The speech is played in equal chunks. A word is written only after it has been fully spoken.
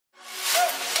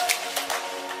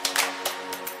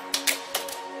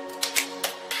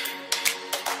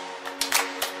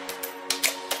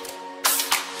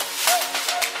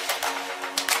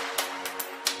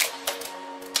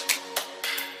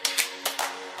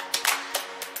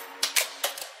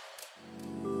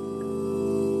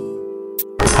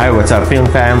Hi, what's up film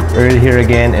fam? Earl here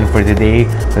again, and for today,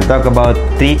 we'll talk about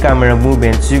 3 camera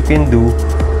movements you can do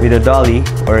with a dolly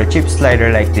or a chip slider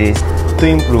like this to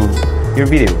improve your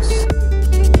videos.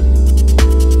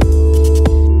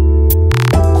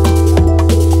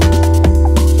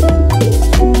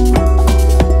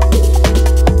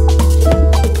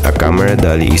 A camera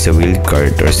dolly is a wheeled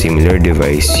cart or similar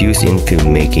device used in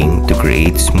filmmaking to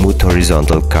create smooth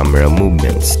horizontal camera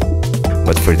movements.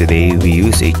 But for today, we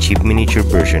use a cheap miniature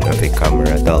version of a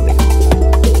camera dolly.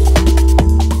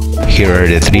 Here are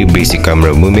the 3 basic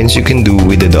camera movements you can do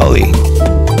with the dolly.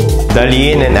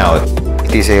 Dolly in and out.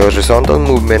 It is a horizontal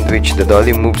movement which the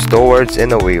dolly moves towards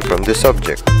and away from the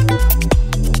subject.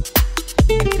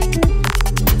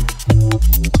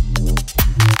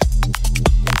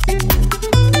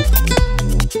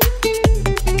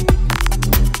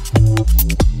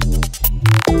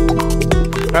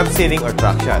 Crab seating or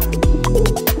track shot.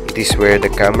 It is where the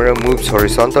camera moves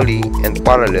horizontally and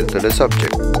parallel to the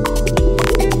subject.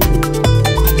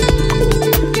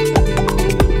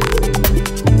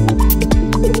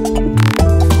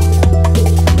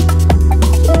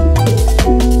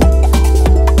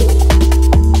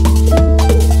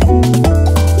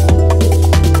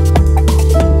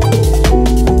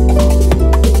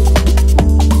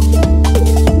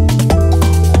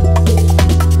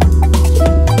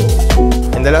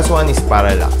 And the last one is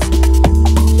parallax.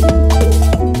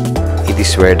 It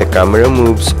is where the camera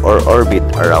moves or orbit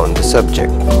around the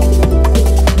subject.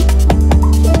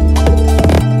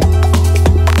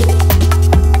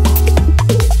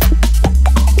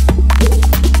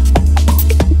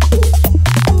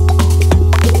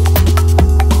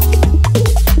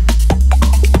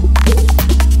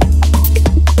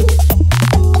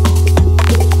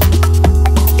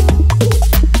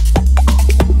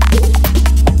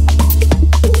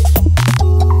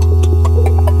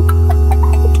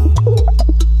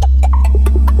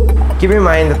 Keep in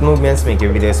mind that movements make your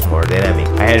videos more dynamic.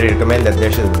 I highly recommend that there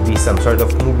should be some sort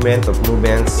of movements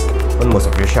on most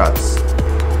of your shots.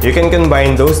 You can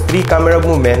combine those 3 camera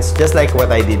movements just like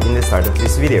what I did in the start of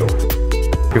this video.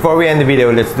 Before we end the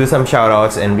video, let's do some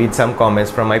shoutouts and read some comments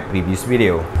from my previous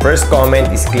video. First comment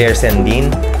is Claire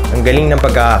Sendin. Ang galing ng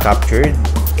pagkaka-captured.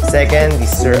 Second is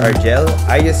Sir Argel.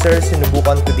 Ayos sir,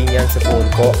 sinubukan ko din yan sa phone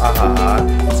ko. Ahaha.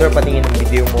 Sir, patingin ng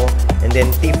video mo. And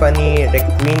then Tiffany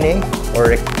Requine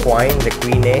or Requine.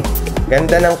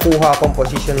 Ganda ng kuha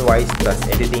composition wise plus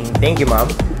editing. Thank you ma'am.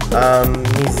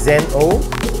 Miss Zen O.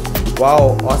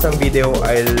 Wow, awesome video.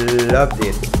 I loved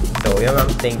it. So yeah ma'am,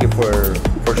 thank you for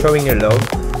showing your love.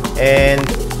 And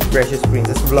Precious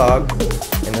Princess Vlog.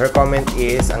 And her comment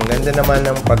is, ang ganda naman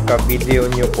ng pagka-video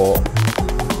nyo po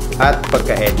at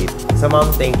pagka-edit. So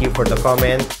ma'am, thank you for the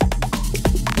comment.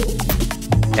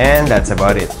 And that's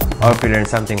about it. I hope you learned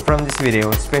something from this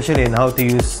video, especially on how to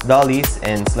use dollies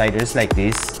and sliders like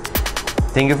this.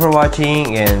 Thank you for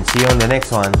watching and see you on the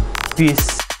next one.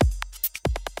 Peace!